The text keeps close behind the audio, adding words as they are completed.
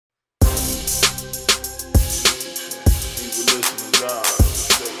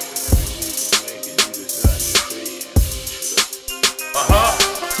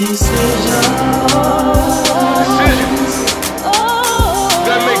Gotta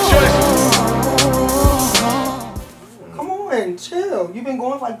make choices. Come on, chill. You've been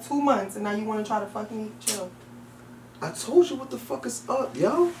going for like 2 months and now you want to try to fuck me? Chill. I told you what the fuck is up,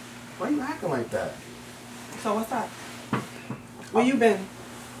 yo. Why you acting like that? So what's up? Where you been?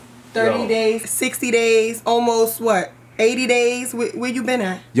 30 days, 60 days, almost what? 80 days? Where you been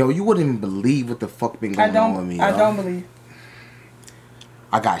at? Yo, you wouldn't even believe what the fuck been going on with me, yo. I don't believe.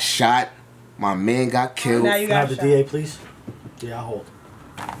 I got shot. My man got killed. Now you got Can I have the DA, please? Yeah, I'll hold.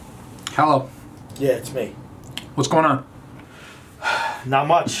 Hello. Yeah, it's me. What's going on? Not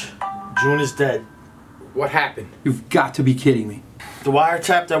much. June is dead. What happened? You've got to be kidding me. The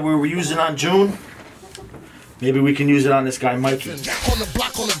wiretap that we were using on June, maybe we can use it on this guy, Mikey. On the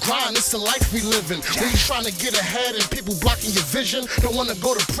block, on the grind, it's the life we living. When you trying to get ahead and people blocking your vision, don't want to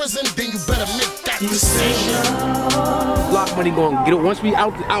go to prison, then you better make that decision. Block money gonna get it. Once we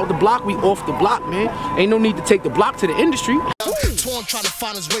out the block, we off the block, man. Ain't no need to take the block to the industry. Torn trying to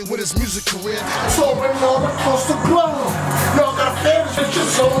find his way with his music career. Touring all across the globe. Y'all got fans with your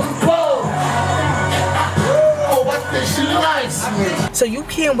soul and flow. Oh, I think she likes me. So you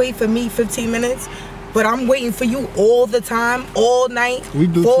can't wait for me 15 minutes? But I'm waiting for you all the time, all night,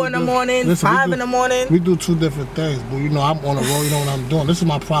 4 in the morning, 5 in the morning. We do 2 different things, but you know, I'm on the road, you know what I'm doing. This is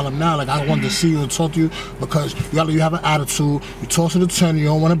my problem now. Like, I wanted to see you and talk to you because you have an attitude. You talk to the 10, you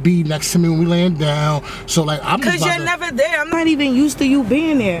don't want to be next to me when we laying down. So, like, I'm just because you're never there. I'm not even used to you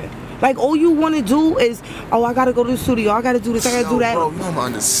being there. Like, all you want to do is, oh, I got to go to the studio. I got to do this. I got to do that. Bro, you don't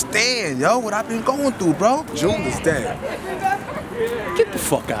understand, yo, what I've been going through, bro. June is dead. Get the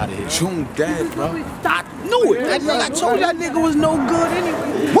fuck out of here. June dead, bro. I knew it. I told you that nigga was no good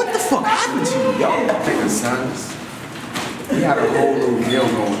anyway. What the fuck happened to you, yo? Nigga, sons. We had a whole little deal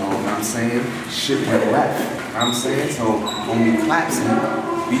going on, you know what I'm saying? Shit went left, you know what I'm saying? So when we collapsing,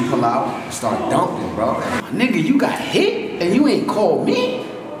 we pull out and start dumping, bro. Nigga, you got hit and you ain't called me?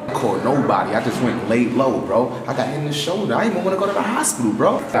 I called nobody. I just went laid low, bro. I got hit in the shoulder. I ain't even want to go to the hospital,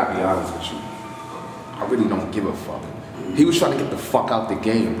 bro. Gotta be honest with you. I really don't give a fuck. He was trying to get the fuck out the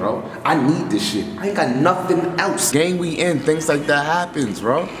game, bro. I need this shit. I ain't got nothing else. Game we in, things like that happens,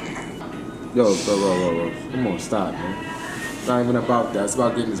 bro. Yo, bro. Come on, stop, man. It's not even about that. It's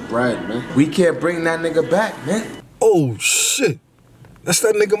about getting his bread, man. We can't bring that nigga back, man. Oh, shit. That's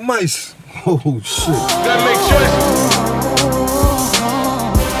that nigga Mice. Oh, shit. Gotta make choices.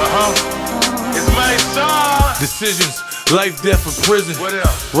 It's my song. Decisions, life, death, or prison. What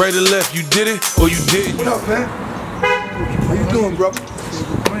else? Right or left, you did it or you didn't. What up, man? How you doing, bro?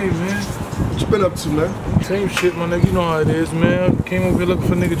 Hey, man. What you been up to, man? Same shit, my nigga. You know how it is, man. I came over here looking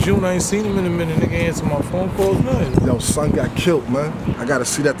for nigga June. I ain't seen him in a minute. Nigga ain't answer my phone calls, nothing. Yo, son got killed, man. I got a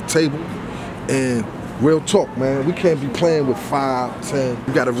seat at the table. And real talk, man. We can't be playing with 5, 10.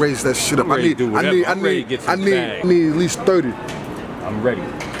 We gotta raise that shit up. I need at least 30. I'm ready.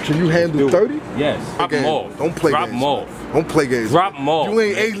 Can you handle 30? Yes. Drop them off. Don't play games. Drop them off. Don't play games. Drop them off. You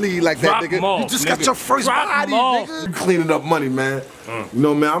ain't A-League like that, nigga. You just got your first body, nigga. You cleaning up money, man. You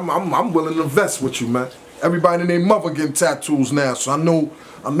know, man, I'm willing to invest with you, man. Everybody and their mother getting tattoos now, so I know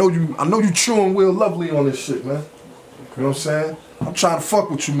you chewing real lovely on this shit, man. You know what I'm saying? I'm trying to fuck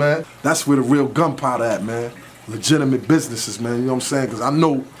with you, man. That's where the real gunpowder at, man. Legitimate businesses, man. You know what I'm saying? Cause I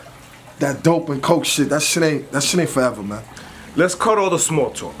know that dope and coke shit, that shit ain't forever, man. Let's cut all the small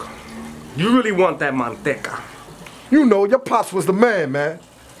talk. You really want that manteca? You know, your pops was the man, man.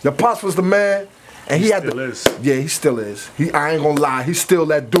 Your pops was the man, and he had still is. Yeah, he still is. I ain't gonna lie, he's still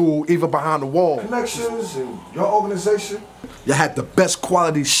that dude, even behind the wall. Connections and your organization, y'all had the best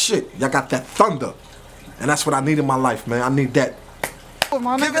quality shit. Y'all got that thunder, and that's what I need in my life, man. I need that.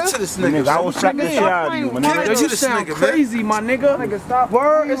 My nigga. Give it to this nigga. I will check the shit out of you, my nigga. Give it to this nigga, crazy, my nigga. Nigga, stop.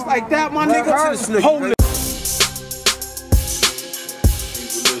 Word, it's like that, my nigga. Give it to this nigga, Hold it.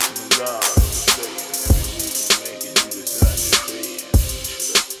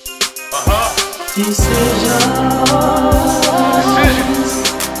 Decisions.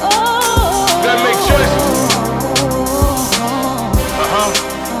 Gotta make choices.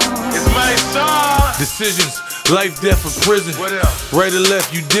 It's my song. Decisions, life, death, or prison. What else? Right or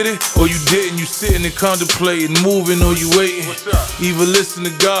left, you did it or you didn't. You sitting and contemplating, moving or you waiting. What's up? Either listen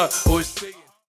to God or it's Satan.